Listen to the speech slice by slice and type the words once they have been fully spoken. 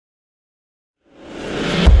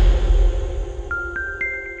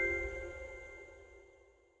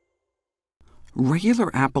Regular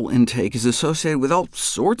apple intake is associated with all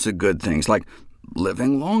sorts of good things, like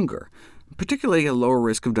living longer, particularly a lower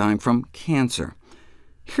risk of dying from cancer.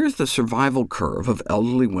 Here's the survival curve of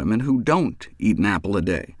elderly women who don't eat an apple a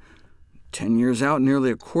day. 10 years out, nearly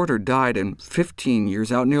a quarter died, and 15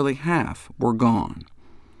 years out, nearly half were gone.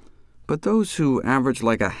 But those who averaged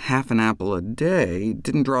like a half an apple a day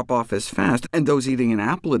didn't drop off as fast, and those eating an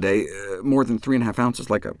apple a day, more than 3.5 ounces,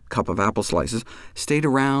 like a cup of apple slices, stayed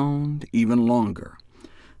around even longer.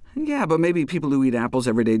 Yeah, but maybe people who eat apples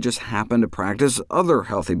every day just happen to practice other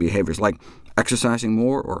healthy behaviors, like exercising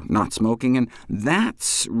more or not smoking, and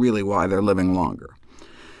that's really why they're living longer.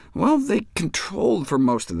 Well, they controlled for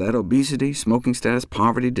most of that: obesity, smoking status,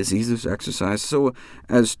 poverty, diseases, exercise, so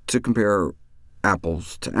as to compare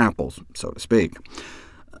apples to apples, so to speak.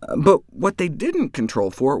 But what they didn't control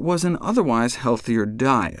for was an otherwise healthier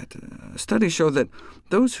diet. Studies show that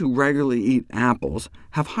those who regularly eat apples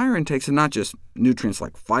have higher intakes of not just nutrients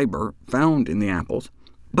like fiber found in the apples,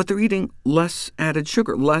 but they're eating less added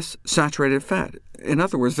sugar, less saturated fat. In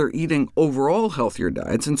other words, they're eating overall healthier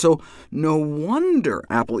diets, and so no wonder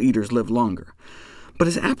apple eaters live longer. But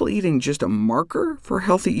is apple eating just a marker for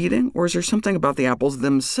healthy eating, or is there something about the apples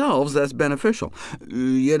themselves that's beneficial?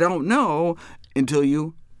 You don't know until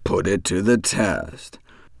you put it to the test.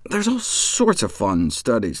 There's all sorts of fun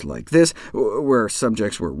studies like this, where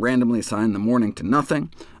subjects were randomly assigned in the morning to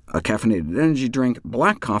nothing, a caffeinated energy drink,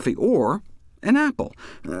 black coffee, or an apple,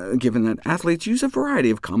 given that athletes use a variety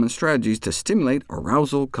of common strategies to stimulate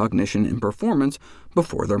arousal, cognition, and performance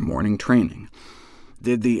before their morning training.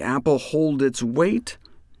 Did the apple hold its weight?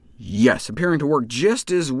 Yes, appearing to work just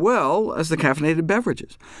as well as the caffeinated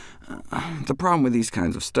beverages. The problem with these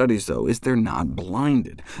kinds of studies, though, is they're not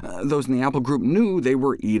blinded. Those in the apple group knew they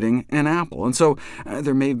were eating an apple, and so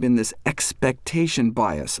there may have been this expectation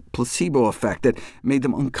bias, placebo effect, that made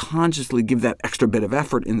them unconsciously give that extra bit of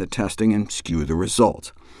effort in the testing and skew the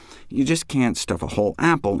results. You just can't stuff a whole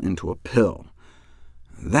apple into a pill.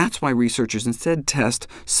 That's why researchers instead test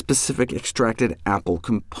specific extracted apple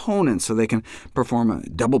components, so they can perform a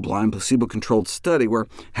double-blind, placebo-controlled study where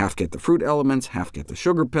half get the fruit elements, half get the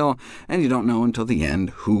sugar pill, and you don't know until the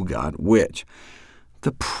end who got which.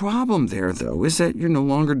 The problem there, though, is that you're no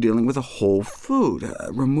longer dealing with a whole food,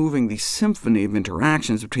 removing the symphony of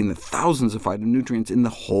interactions between the thousands of phytonutrients in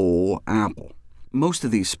the whole apple. Most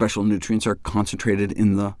of these special nutrients are concentrated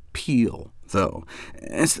in the peel, though.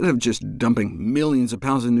 Instead of just dumping millions of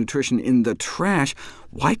pounds of nutrition in the trash,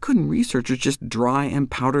 why couldn't researchers just dry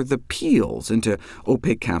and powder the peels into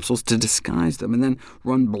opaque capsules to disguise them, and then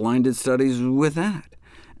run blinded studies with that?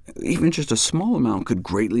 Even just a small amount could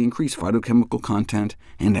greatly increase phytochemical content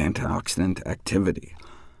and antioxidant activity.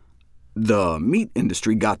 The meat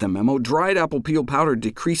industry got the memo. Dried apple peel powder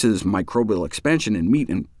decreases microbial expansion in meat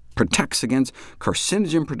and protects against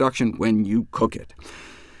carcinogen production when you cook it.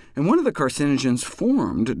 And one of the carcinogens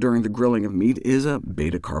formed during the grilling of meat is a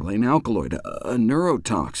beta-carbolane alkaloid, a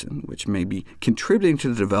neurotoxin, which may be contributing to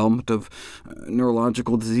the development of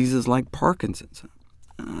neurological diseases like Parkinson's.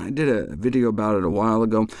 I did a video about it a while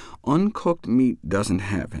ago. Uncooked meat doesn't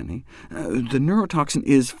have any. The neurotoxin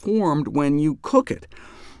is formed when you cook it,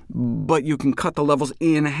 but you can cut the levels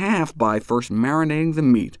in half by first marinating the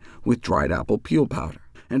meat with dried apple peel powder.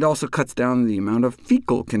 And also cuts down the amount of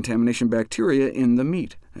fecal contamination bacteria in the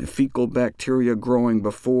meat, fecal bacteria growing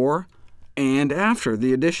before and after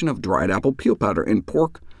the addition of dried apple peel powder in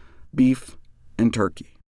pork, beef, and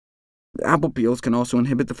turkey. Apple peels can also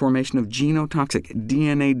inhibit the formation of genotoxic,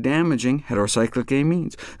 DNA-damaging heterocyclic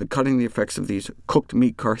amines, cutting the effects of these cooked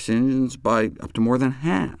meat carcinogens by up to more than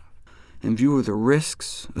half. In view of the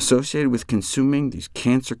risks associated with consuming these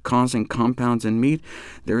cancer-causing compounds in meat,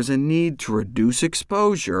 there is a need to reduce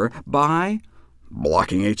exposure by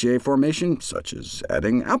blocking HA formation, such as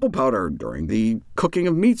adding apple powder during the cooking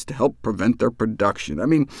of meats to help prevent their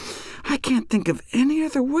production. I can't think of any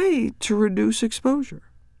other way to reduce exposure.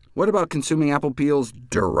 What about consuming apple peels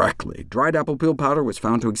directly? Dried apple peel powder was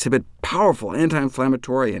found to exhibit powerful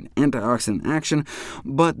anti-inflammatory and antioxidant action,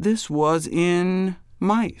 but this was in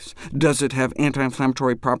mice. Does it have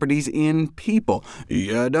anti-inflammatory properties in people?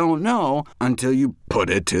 You don't know until you put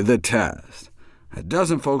it to the test. A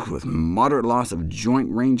dozen folks with moderate loss of joint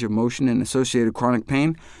range of motion and associated chronic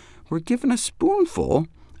pain were given a spoonful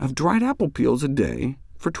of dried apple peels a day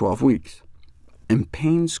for 12 weeks. And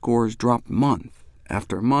pain scores dropped month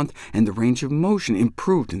after month, and the range of motion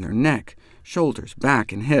improved in their neck, shoulders,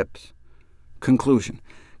 back, and hips. Conclusion: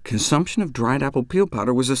 consumption of dried apple peel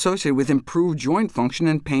powder was associated with improved joint function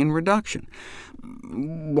and pain reduction.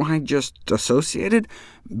 Why just associated?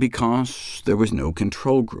 Because there was no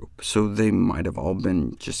control group, so they might have all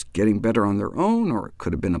been just getting better on their own, or it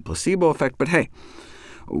could have been a placebo effect. But hey,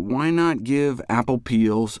 why not give apple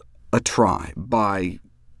peels a try by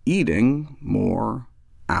eating more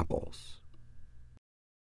apples?